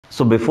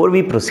So before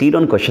we proceed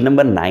on question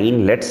number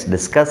 9, let's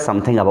discuss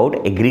something about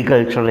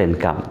agricultural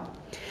income.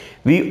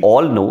 We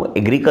all know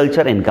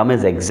agriculture income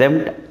is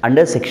exempt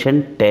under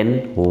section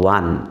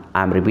 10(1).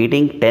 I am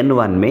repeating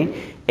 10(1) में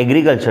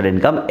agriculture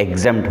income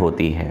exempt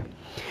होती है।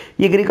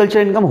 ये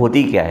agriculture income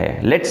होती क्या है?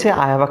 Let's say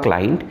I have a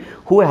client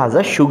who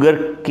has a sugar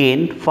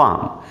cane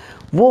farm.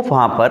 वो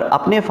वहाँ पर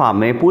अपने फार्म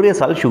में पूरे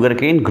साल शुगर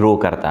केन ग्रो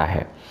करता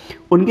है।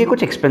 उनके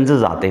कुछ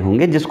एक्सपेंसेस आते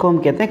होंगे जिसको हम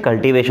कहते हैं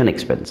कल्टीवेशन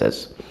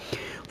एक्सपेंसेस।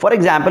 फॉर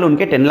एग्जाम्पल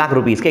उनके 10 लाख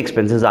रुपीज़ के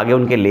एक्सपेंसेस आ गए,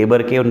 उनके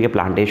लेबर के, उनके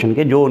प्लांटेशन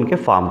के, जो उनके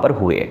फार्म पर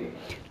हुए।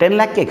 10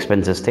 लाख के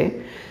एक्सपेंसेस थे।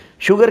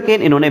 शुगर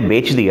केन इन्होंने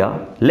बेच दिया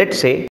लेट्स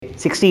से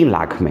 16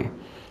 लाख में।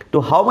 तो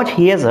how much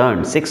he has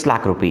earn 6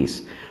 lakh rupees.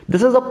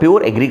 This is a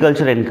pure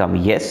agriculture income.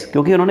 Yes,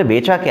 क्योंकि उन्होंने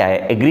बेचा क्या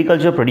है?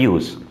 Agriculture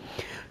produce.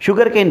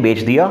 शुगर केन बेच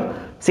दिया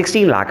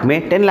 16 लाख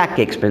में, 10 लाख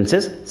के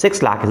expenses,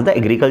 6 lakh is the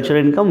agriculture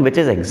income which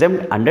is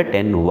exempt under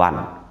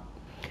 10(1).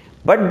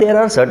 But there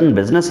are certain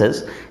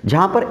businesses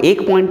जहाँ पर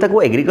एक पॉइंट तक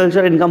वो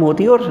एग्रीकल्चर इनकम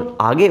होती है और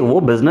आगे वो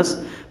बिजनेस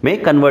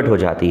में कन्वर्ट हो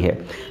जाती है।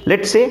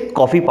 Let's say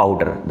coffee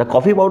powder, the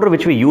coffee powder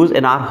which we use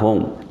in our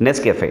home,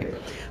 Nescafe.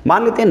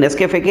 मान लेते हैं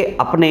नेस्कैफे के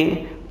अपने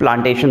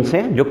प्लांटेशन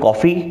हैं जो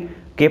कॉफ़ी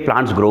के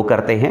प्लांट्स ग्रो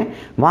करते हैं,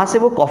 वहाँ से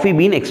वो कॉफ़ी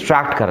बीन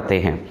एक्सट्रैक्ट करते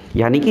हैं।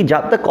 यानी कि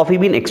जब तक कॉफ़ी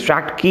बीन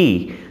एक्सट्रैक्ट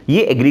की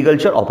ये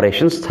एग्रीकल्चर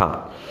ऑपरेशंस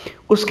था।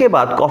 उसके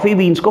बाद कॉफ़ी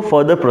बीन्स को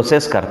फर्दर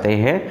प्रोसेस करते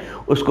हैं,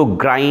 उसको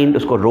ग्राइंड,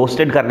 उसको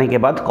रोस्टेड करने के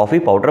बाद कॉफ़ी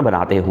पाउडर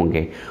बनाते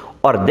होंगे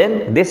और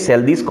then they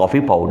sell this coffee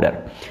powder.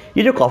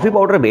 ये जो कॉफ़ी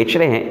पाउडर बेच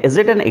रहे हैं, is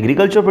it an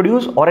agriculture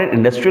produce और an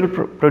industrial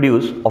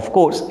produce? Of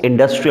course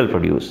industrial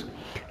produce.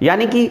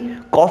 यानी कि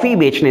कॉफ़ी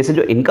बेचने से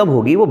जो इनकम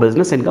होगी वो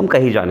बिजनेस इनकम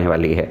कही जाने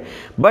वाली है।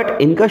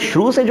 बट इनका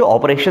शुरू से जो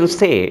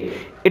ऑपरेशंस थे,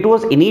 it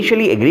was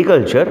initially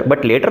agriculture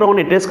but later on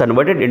it is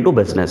converted into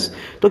business.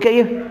 तो क्या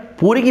ये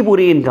पूरी की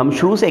पूरी इनकम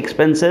शुरू से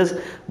एक्सपेंसेस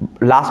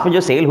लास्ट में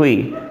जो सेल हुई,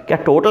 क्या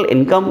total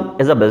income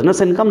is a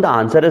business income? The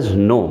answer is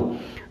no.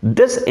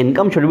 This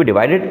income should be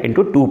divided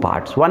into two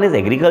parts. One is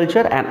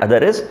agriculture and other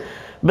is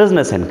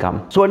business income.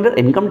 So under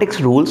income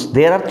tax rules,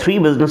 there are 3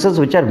 businesses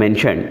which are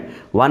mentioned.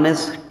 One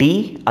is tea,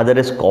 other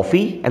is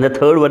coffee and the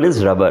third one is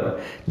rubber,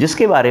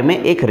 जिसके बारे में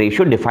एक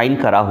ratio define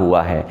करा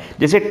हुआ है।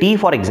 जैसे T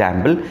for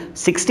example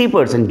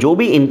 60% जो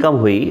भी इनकम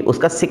हुई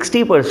उसका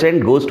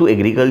 60% goes to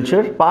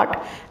agriculture part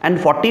and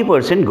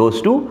 40%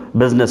 goes to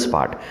business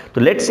part.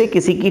 तो लेट्स से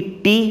किसी की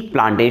टी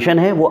प्लांटेशन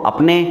है, वो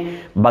अपने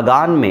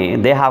बागान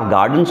में they have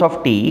gardens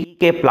of T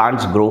के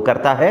प्लांट्स ग्रो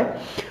करता है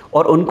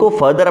और उनको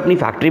फर्दर अपनी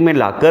फैक्ट्री में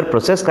लाकर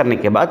प्रोसेस करने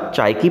के बाद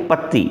चाय की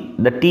पत्ती,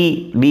 the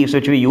tea leaves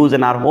which we use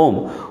in our home,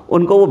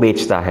 उनको वो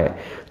बेचता है।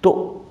 तो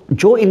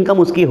जो इनकम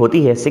उसकी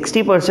होती है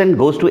 60%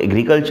 goes to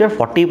agriculture,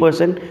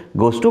 40%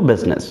 goes to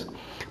business.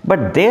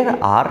 But there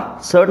are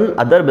certain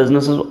other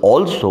businesses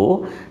also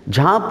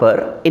जहां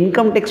पर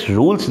इनकम टैक्स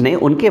रूल्स ने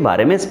उनके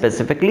बारे में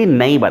स्पेसिफिकली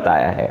नहीं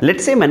बताया है।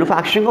 Let's say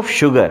manufacturing of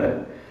sugar,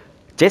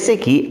 जैसे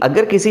कि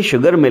अगर किसी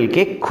शुगर मिल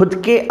के खुद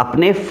के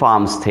अपने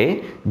फार्म्स थे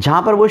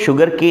जहां पर वो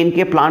शुगर केन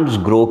के प्लांट्स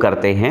ग्रो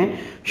करते हैं,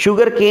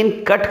 शुगर केन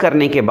कट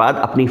करने के बाद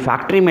अपनी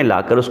फैक्ट्री में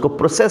लाकर उसको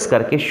प्रोसेस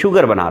करके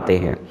शुगर बनाते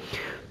हैं,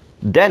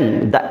 then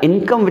the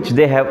income which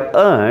they have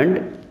earned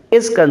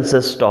is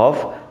consist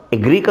of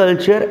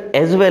agriculture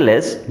as well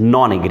as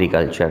non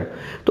agriculture.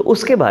 तो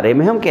उसके बारे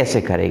में हम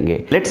कैसे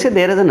करेंगे? Let's say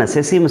there is an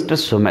SSC mister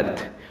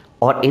Sumit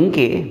और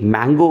इनके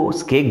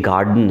मैंगोस के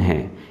गार्डन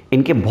हैं,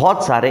 इनके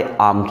बहुत सारे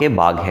आम के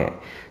बाग हैं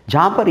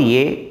जहाँ पर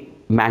ये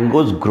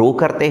मैंगोज़ ग्रो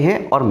करते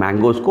हैं और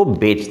मैंगोज़ को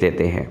बेच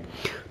देते हैं।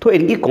 तो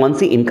इनकी कौन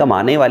सी इनकम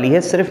आने वाली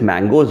है सिर्फ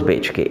मैंगोज़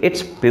बेच के?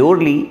 It's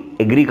purely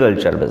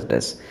agriculture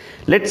business.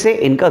 Let's say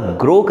इनका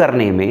ग्रो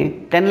करने में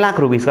 10 लाख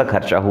रुपीज़ का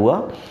खर्चा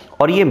हुआ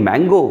और ये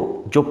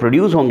मैंगो जो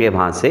प्रोड्यूस होंगे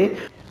वहाँ से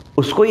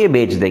उसको ये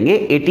बेच देंगे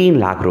 18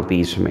 लाख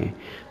रुपीज़ में।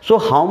 So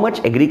how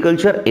much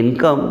agriculture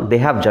income they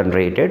have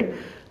generated?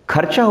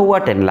 खर्चा हुआ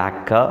 10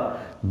 लाख का,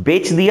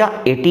 बेच दिया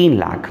 18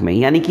 लाख में,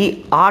 यानी कि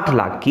 8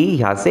 लाख की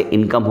यहाँ से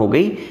इनकम हो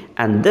गई।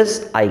 And this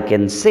I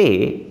can say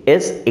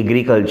is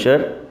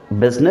agriculture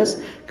business,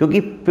 क्योंकि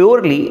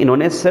प्योरली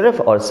इन्होंने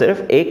सिर्फ और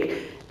सिर्फ एक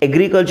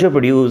एग्रीकल्चर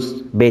प्रोड्यूस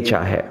बेचा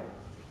है।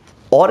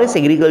 और इस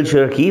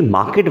एग्रीकल्चर की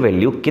मार्केट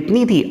वैल्यू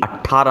कितनी थी?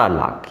 18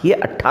 लाख। ये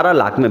 18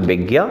 लाख में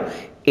बिक गया।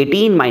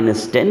 18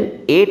 minus 10,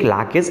 8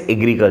 lakh is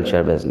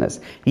agriculture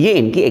business. ये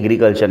इनकी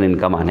एग्रीकल्चर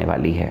इनकम आने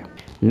वाली है।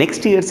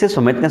 नेक्स्ट ईयर से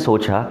सुमित ने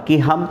सोचा कि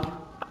हम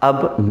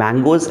अब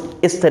मैंगोज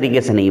इस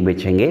तरीके से नहीं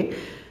बेचेंगे।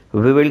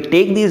 We will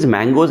take these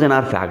mangoes in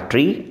our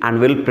factory and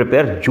will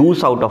prepare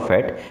juice out of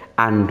it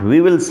and we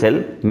will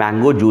sell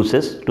mango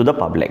juices to the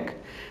public.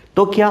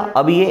 तो क्या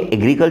अब ये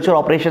एग्रीकल्चर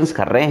ऑपरेशंस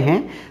कर रहे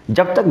हैं?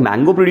 जब तक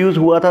मैंगो प्रोड्यूस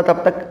हुआ था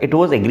तब तक इट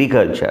वाज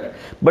एग्रीकल्चर,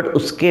 बट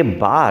उसके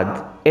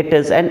बाद it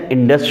is an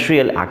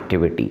industrial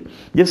activity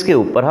जिसके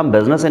ऊपर हम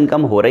बिजनेस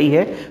इनकम हो रही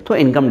है, तो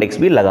इनकम टैक्स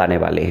भी लगाने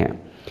वाले हैं।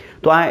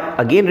 तो I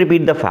again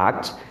repeat the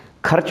facts.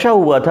 खर्चा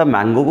हुआ था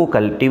मैंगो को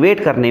कल्टीवेट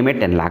करने में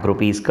 10 लाख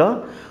रुपीज़ का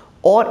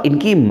और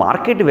इनकी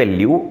मार्केट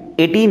वैल्यू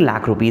 18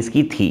 लाख रुपीज़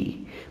की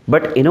थी,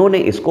 बट इन्होंने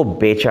इसको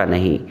बेचा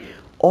नहीं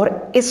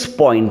और इस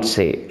पॉइंट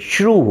से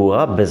शुरू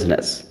हुआ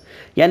बिजनेस।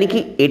 यानी कि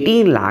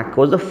 18 lakh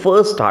was the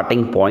first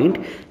starting point.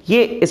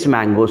 ये इस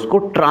मैंगोज़ को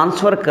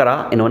ट्रांसफ़र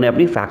करा इन्होंने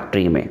अपनी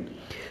फैक्ट्री में।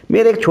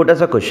 मेरा एक छोटा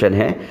सा क्वेश्चन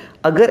है,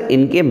 अगर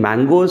इनके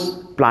मैंगोज़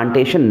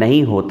प्लांटेशन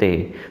नहीं होते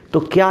तो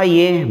क्या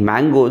ये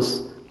मैंगोज़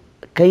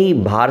कहीं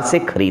बाहर से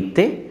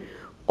खरीदते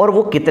और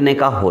वो कितने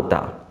का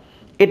होता?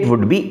 इट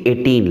वुड बी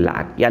 18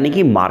 लाख, यानी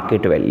कि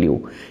मार्केट वैल्यू।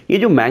 ये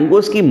जो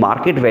मैंगोज़ की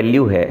मार्केट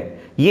वैल्यू है,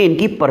 ये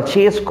इनकी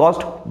परचेज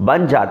कॉस्ट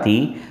बन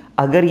जाती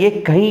अगर ये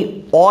कहीं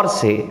और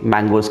से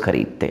मैंगोज़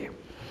खरीदते।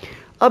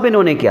 अब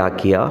इन्होंने क्या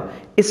किया,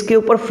 इसके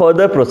ऊपर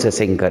फर्दर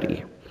प्रोसेसिंग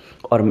करी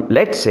और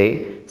लेट्स से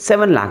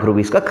 7 लाख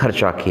रुपीस का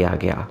खर्चा किया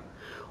गया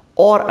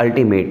और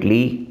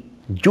अल्टीमेटली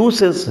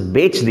जूसेस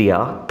बेच दिया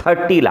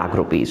 30 लाख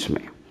रुपीस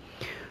में।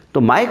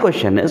 तो my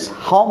question is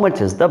how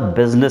much is the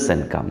business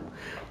income?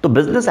 तो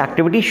बिजनेस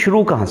एक्टिविटी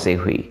शुरू कहाँ से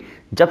हुई?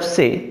 जब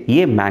से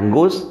ये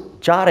मैंगोज़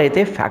जा रहे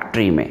थे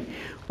फैक्ट्री में,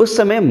 उस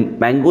समय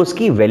मैंगोज़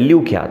की वैल्यू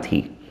क्या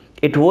थी?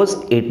 इट वॉज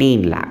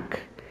 18 लाख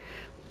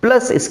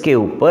प्लस इसके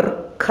ऊपर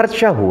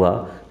खर्चा हुआ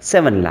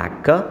 7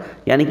 लाख का,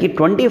 यानी कि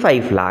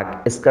 25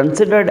 lakh is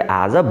considered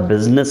as a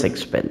business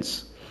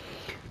expense.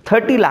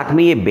 30 lakh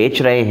में ये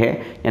बेच रहे हैं,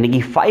 यानी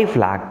कि 5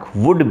 lakh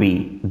would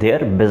be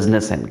their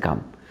business income.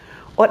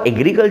 और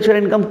एग्रीकल्चर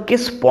इनकम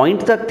किस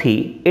पॉइंट तक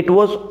थी? It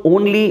was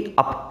only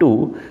up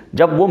to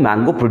जब वो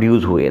मैंगो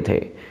प्रोड्यूस हुए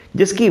थे,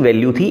 जिसकी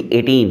वैल्यू थी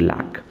 18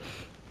 लाख।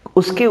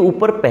 उसके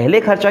ऊपर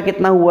पहले खर्चा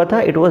कितना हुआ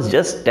था? It was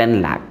just 10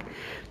 lakh.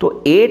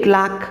 तो 8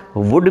 lakh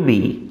would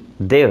be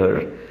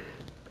there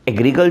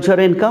agriculture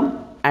income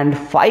and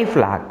 5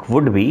 lakh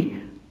would be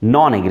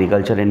non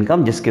agriculture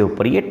income, जिसके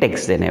ऊपर ये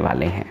टैक्स देने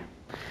वाले हैं।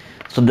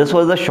 So this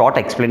was the short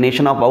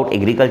explanation about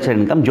agriculture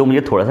income, जो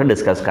मुझे थोड़ा सा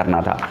डिस्कस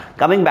करना था।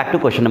 Coming back to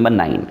question number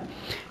 9,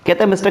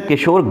 कहते हैं mister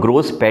Kishore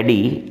grows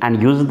paddy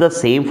and use the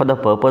same for the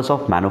purpose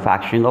of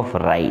manufacturing of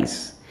rice.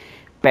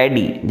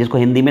 Paddy, जिसको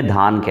हिंदी में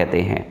धान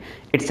कहते हैं,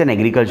 it's an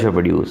agriculture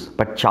produce,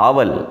 but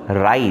चावल,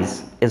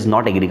 rice is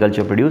not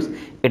agriculture produce,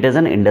 it is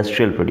an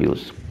industrial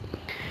produce.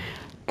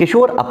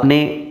 किशोर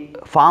अपने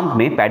farm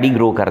में paddy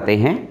grow करते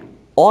हैं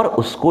और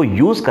उसको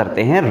यूज़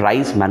करते हैं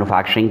राइस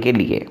मैन्युफैक्चरिंग के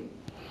लिए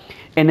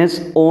in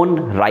his own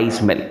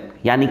rice mill,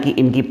 यानी कि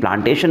इनकी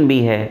प्लांटेशन भी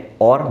है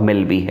और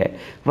मिल भी है।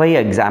 वही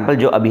एग्जाम्पल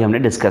जो अभी हमने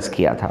डिस्कस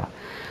किया था।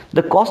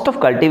 The cost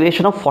of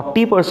cultivation of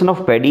 40%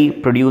 of paddy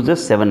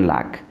produces 7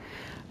 lakh.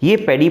 ये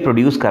पैडी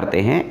प्रोड्यूस करते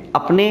हैं,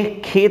 अपने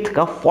खेत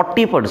का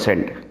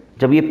 40%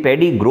 जब ये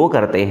पैडी ग्रो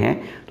करते हैं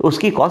तो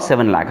उसकी कॉस्ट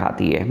 7 लाख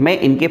आती है। मैं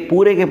इनके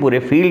पूरे के पूरे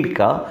फील्ड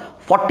का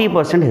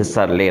 40%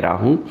 हिस्सा ले रहा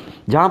हूँ,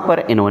 जहाँ पर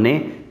इन्होंने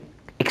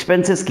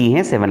एक्सपेंसेस की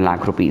हैं 7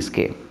 लाख रुपीज़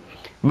के,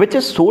 which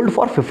is sold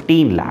for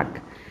 15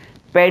 lakh.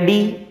 Paddy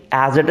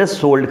as it is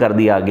sold कर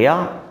दिया गया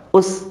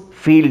उस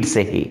फील्ड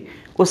से ही,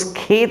 उस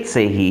खेत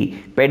से ही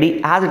paddy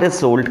as it is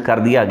sold कर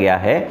दिया गया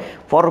है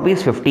फॉर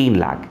रुपीज़ 15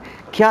 लाख।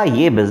 क्या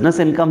ये बिजनेस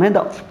इनकम है? द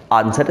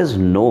आंसर इज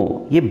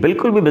नो, ये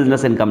बिल्कुल भी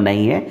बिजनेस इनकम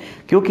नहीं है,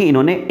 क्योंकि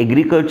इन्होंने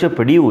एग्रीकल्चर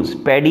प्रोड्यूस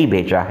पैडी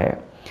बेचा है।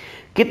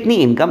 कितनी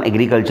इनकम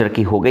एग्रीकल्चर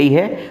की हो गई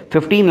है?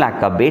 15 लाख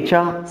का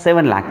बेचा,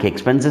 7 लाख के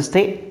एक्सपेंसेस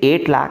थे,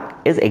 8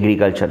 लाख इज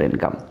एग्रीकल्चर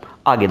इनकम।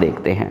 आगे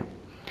देखते हैं।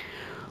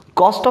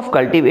 Cost of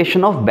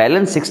cultivation of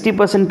balance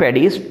 60%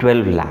 paddy is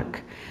 12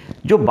 lakh.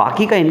 जो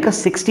बाकी का इनका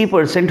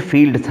 60%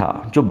 फील्ड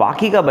था, जो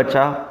बाकी का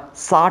बचा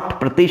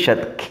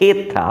 60%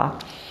 खेत था,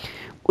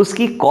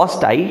 उसकी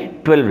कॉस्ट आई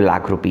 12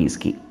 लाख रुपीज़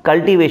की।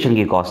 कल्टीवेशन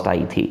की कॉस्ट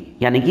आई थी,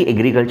 यानी कि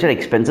एग्रीकल्चर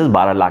एक्सपेंसेस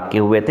 12 लाख के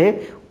हुए थे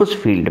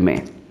उस फील्ड में।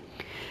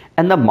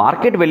 And the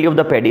market value of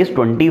the paddy is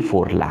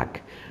 24 lakh.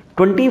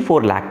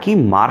 24 lakh की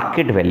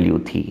मार्केट वैल्यू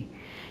थी।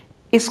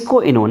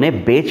 इसको इन्होंने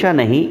बेचा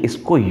नहीं,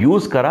 इसको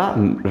यूज़ करा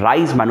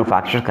राइस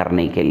मैन्युफैक्चर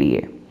करने के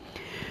लिए।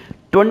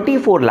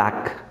 24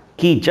 लाख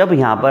की जब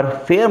यहाँ पर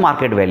फेयर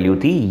मार्केट वैल्यू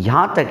थी,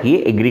 यहाँ तक ये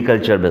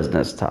एग्रीकल्चर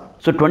बिजनेस था।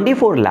 सो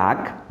 24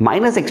 lakh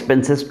minus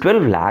expenses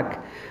 12 lakh,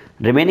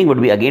 remaining would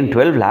be again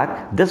 12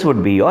 lakh, this would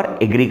be your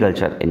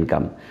agriculture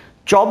income.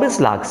 24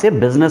 lakh से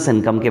बिजनेस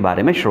इनकम के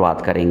बारे में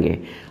शुरुआत करेंगे।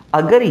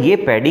 अगर ये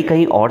पैडी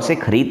कहीं और से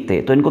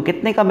खरीदते तो इनको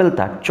कितने का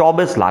मिलता?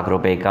 24 लाख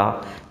रुपए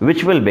का,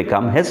 which will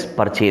become his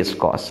purchase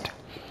cost.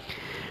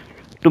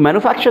 To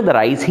manufacture the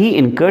rice, he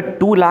incurred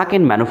 2 lakh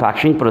in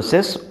manufacturing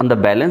process on the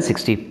balance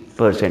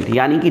 60%।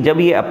 यानी कि जब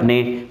ये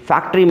अपने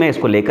फैक्ट्री में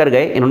इसको लेकर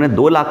गए, इन्होंने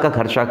 2 लाख का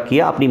खर्चा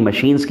किया अपनी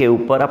मशीन्स के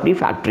ऊपर, अपनी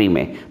फैक्ट्री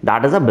में।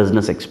 That is a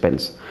business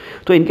expense.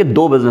 तो इनके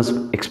 2 बिजनेस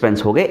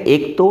एक्सपेंस हो गए।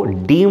 एक तो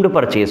deemed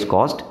purchase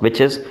cost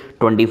which is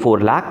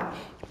 24 lakh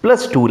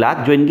plus 2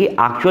 lakh जो इनकी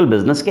एक्चुअल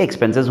बिजनेस के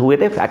एक्सपेंसेस हुए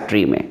थे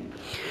फैक्ट्री में।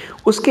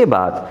 उसके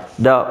बाद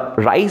the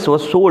rice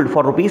was sold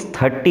for rupees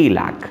 30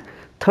 lakh.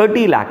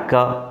 30 lakh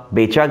का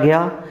बेचा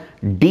गया।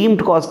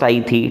 डीम्ड कॉस्ट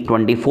आई थी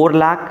 24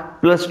 lakh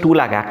plus 2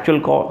 lakh actual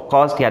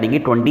cost, यानी कि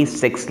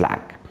 26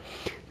 लाख।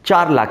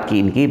 4 लाख की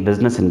इनकी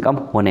बिजनेस इनकम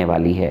होने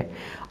वाली है।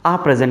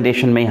 आप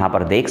प्रेजेंटेशन में यहाँ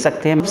पर देख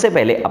सकते हैं। सबसे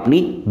पहले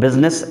अपनी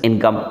बिजनेस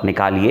इनकम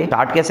निकालिए।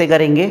 स्टार्ट कैसे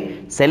करेंगे?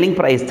 Selling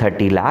price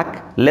 30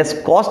 lakh less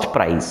cost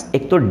price,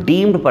 एक तो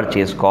deemed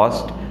purchase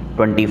cost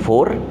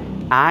 24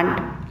 and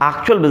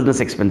actual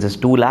business expenses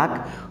 2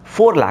 lakh.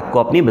 4 lakh को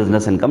अपनी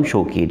बिजनेस इनकम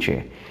शो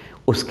कीजिए।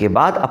 उसके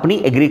बाद अपनी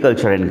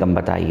एग्रीकल्चर इनकम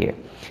बताइए।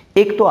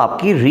 एक तो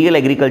आपकी रियल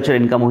एग्रीकल्चर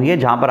इनकम हुई है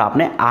जहां पर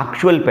आपने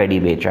एक्चुअल पैडी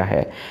बेचा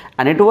है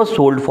and it was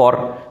sold for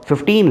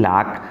 15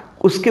 lakh,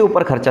 उसके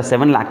ऊपर खर्चा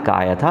 7 लाख का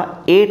आया था।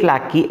 8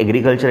 लाख की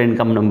एग्रीकल्चर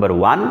इनकम नंबर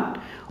 1,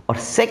 और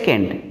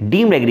second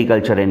deemed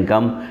agriculture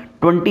income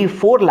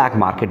 24 lakh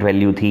market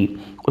value थी,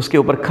 उसके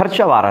ऊपर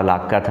खर्चा 12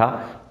 लाख का था,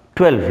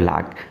 12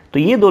 लाख। तो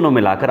ये दोनों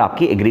मिलाकर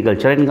आपकी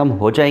एग्रीकल्चर इनकम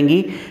हो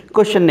जाएंगी।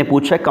 क्वेश्चन ने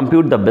पूछा है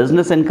compute the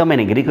business income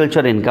and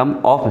agriculture income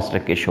of mister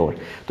किशोर।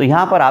 तो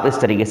यहां पर आप इस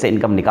तरीके से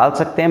इनकम निकाल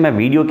सकते हैं। मैं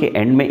वीडियो के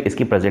एंड में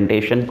इसकी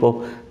प्रेजेंटेशन को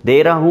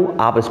दे रहा हूं,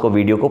 आप इसको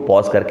वीडियो को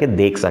पॉज करके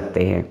देख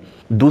सकते हैं।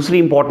 दूसरी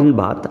इंपॉर्टेंट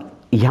बात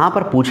यहाँ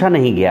पर पूछा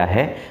नहीं गया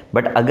है,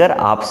 बट अगर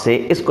आपसे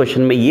इस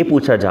क्वेश्चन में ये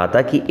पूछा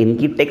जाता कि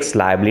इनकी टैक्स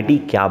लायबिलिटी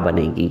क्या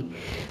बनेगी,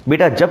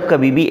 बेटा जब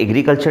कभी भी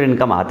एग्रीकल्चर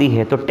इनकम आती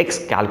है तो टैक्स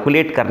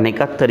कैलकुलेट करने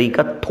का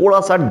तरीका थोड़ा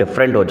सा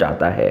डिफरेंट हो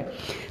जाता है।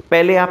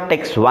 पहले आप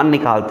टैक्स 1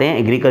 निकालते हैं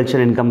एग्रीकल्चर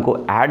इनकम को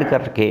ऐड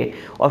करके,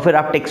 और फिर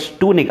आप टैक्स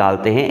 2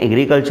 निकालते हैं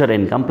agriculture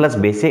income plus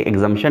basic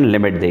exemption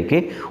limit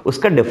देके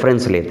उसका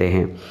डिफरेंस लेते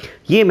हैं।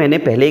 ये मैंने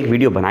पहले एक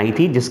वीडियो बनाई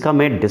थी जिसका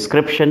मैं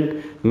डिस्क्रिप्शन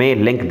में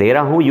लिंक दे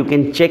रहा हूँ, you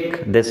can check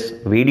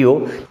this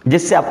video,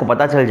 जिससे आपको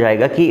पता चल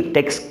जाएगा कि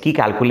टैक्स की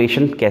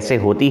कैलकुलेशन कैसे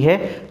होती है।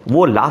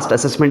 वो लास्ट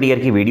असेसमेंट ईयर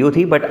की वीडियो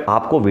थी, बट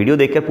आपको वीडियो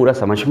देखकर पूरा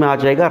समझ में आ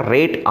जाएगा।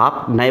 रेट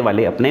आप नए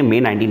वाले अपने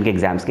May 19 के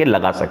एग्जाम्स के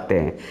लगा सकते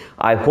हैं।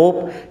 आई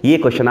होप ये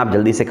क्वेश्चन आप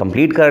जल्दी से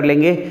कंप्लीट कर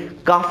लेंगे।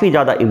 काफ़ी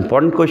ज़्यादा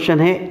इंपॉर्टेंट क्वेश्चन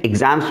है,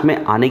 एग्जाम्स में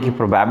आने की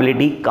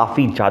प्रोबेबिलिटी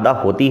काफ़ी ज़्यादा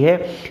होती है।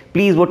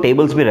 प्लीज़ वो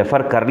टेबल्स भी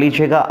रेफर कर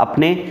लीजिएगा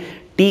अपने।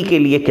 टी के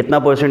लिए कितना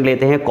परसेंट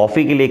लेते हैं,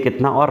 कॉफ़ी के लिए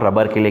कितना और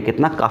रबर के लिए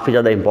कितना, काफ़ी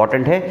ज़्यादा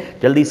इंपॉर्टेंट है।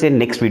 जल्दी से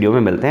नेक्स्ट वीडियो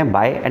में मिलते हैं।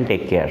 Bye and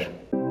take care.